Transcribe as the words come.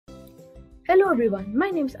Hello everyone, my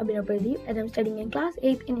name is Abhinav Pradeep and I'm studying in class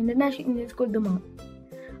 8 in International Indian School, Daman.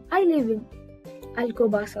 I live in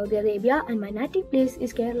Al-Khobar, Saudi Arabia and my native place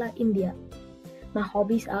is Kerala, India. My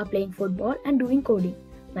hobbies are playing football and doing coding.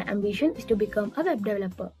 My ambition is to become a web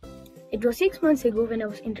developer. It was 6 months ago when I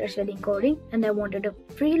was interested in coding and I wanted a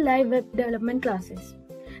free live web development classes.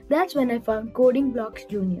 That's when I found Coding Blocks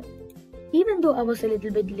Junior. Even though I was a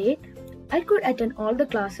little bit late, I could attend all the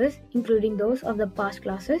classes, including those of the past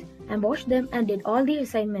classes, and watched them and did all the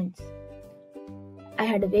assignments. I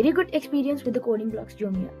had a very good experience with the Coding Blocks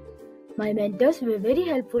Junior. My mentors were very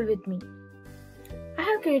helpful with me. I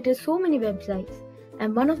have created so many websites,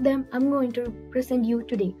 and one of them I'm going to present you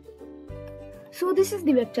today. So this is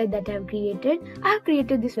the website that I have created. I have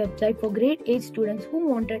created this website for grade 8 students who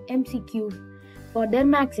wanted MCQs for their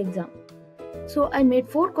maths exam. So I made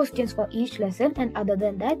 4 questions for each lesson, and other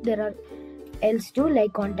than that there are else too,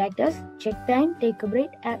 like contact us, check time, take a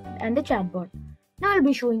break, and the chatbot. Now I'll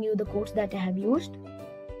be showing you the codes that I have used.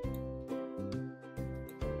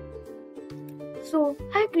 So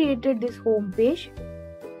I created this home page,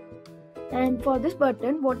 and for this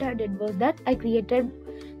button what I did was that I created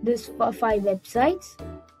this 5 websites.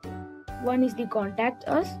 One is the contact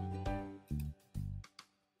us,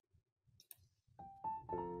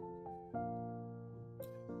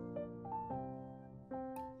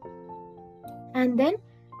 and then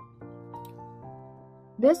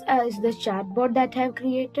this is the chatbot that I have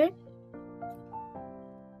created,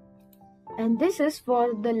 and this is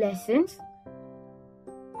for the lessons,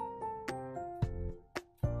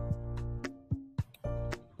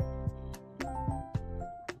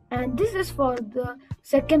 and this is for the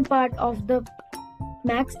second part of the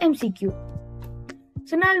Max MCQ.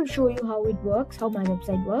 So now I'll show you how it works, how my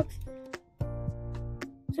website works.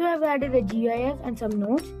 So I've added a GIF and some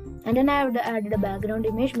notes, and then I have added a background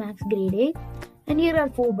image Max grade 8, and here are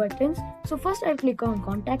 4 buttons. So first I'll click on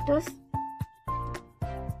contact us.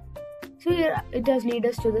 So here it has lead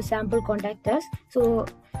us to the sample contact us. So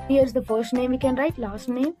here's the first name we can write, last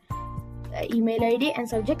name, email ID and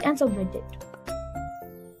subject, and submit it.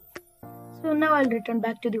 So now I'll return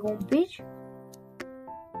back to the home page,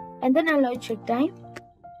 and then I'll check time.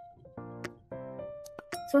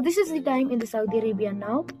 So this is the time in the Saudi Arabia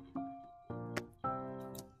now.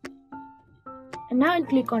 And now I'll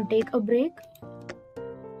click on take a break.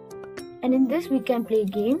 And in this we can play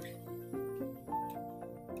games.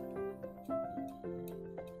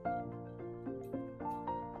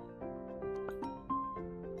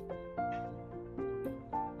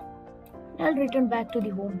 I'll return back to the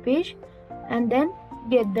home page and then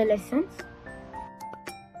get the lessons.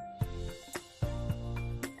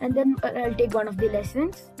 And then I'll take one of the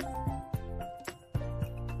lessons.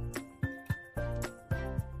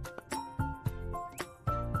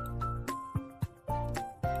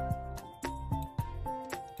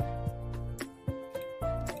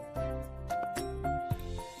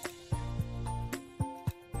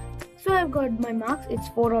 So I've got my marks, it's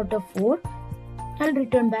 4 out of 4. I'll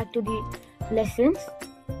return back to the lessons.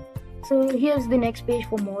 So here's the next page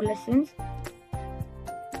for more lessons.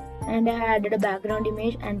 And I added a background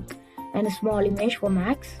image and a small image for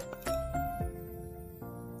Max.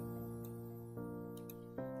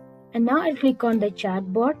 And now I'll click on the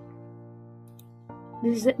chatbot.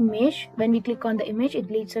 This is the image. When we click on the image, it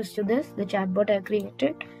leads us to this, the chatbot I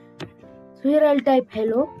created. So here I'll type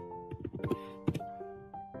hello.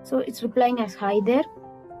 So it's replying as hi there.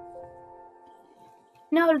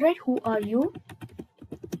 Now I'll write who are you.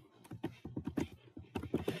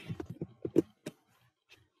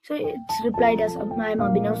 So it's replied as I am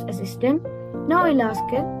Abhinav's assistant. Now I'll ask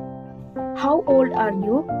it, how old are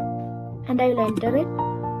you? And I will enter it.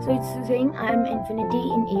 So it's saying I am infinity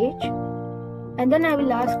in age. And then I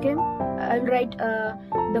will ask him, I'll write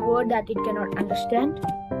the word that it cannot understand.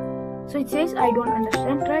 So it says I don't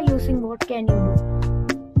understand, try using what can you do,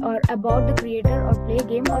 or about the creator, or play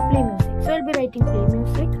game, or play music. So I'll be writing play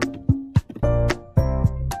music.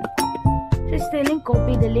 So it's telling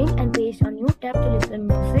copy the link and paste on you, tap to listen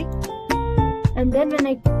music. And then when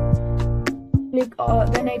I click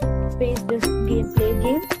when I paste this game, play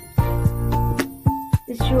game,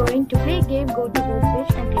 it's showing to play game, go to home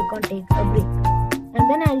page and click on take a break. And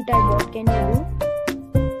then I'll type what can you do.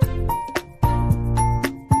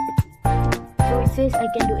 So it says I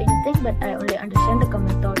can do anything, but I only understand the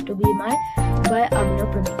command thought to be by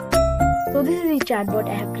Abhinav Pradeep. So this is the chatbot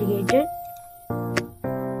I have created.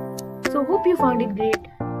 So hope you found it great.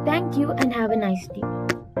 Thank you and have a nice day.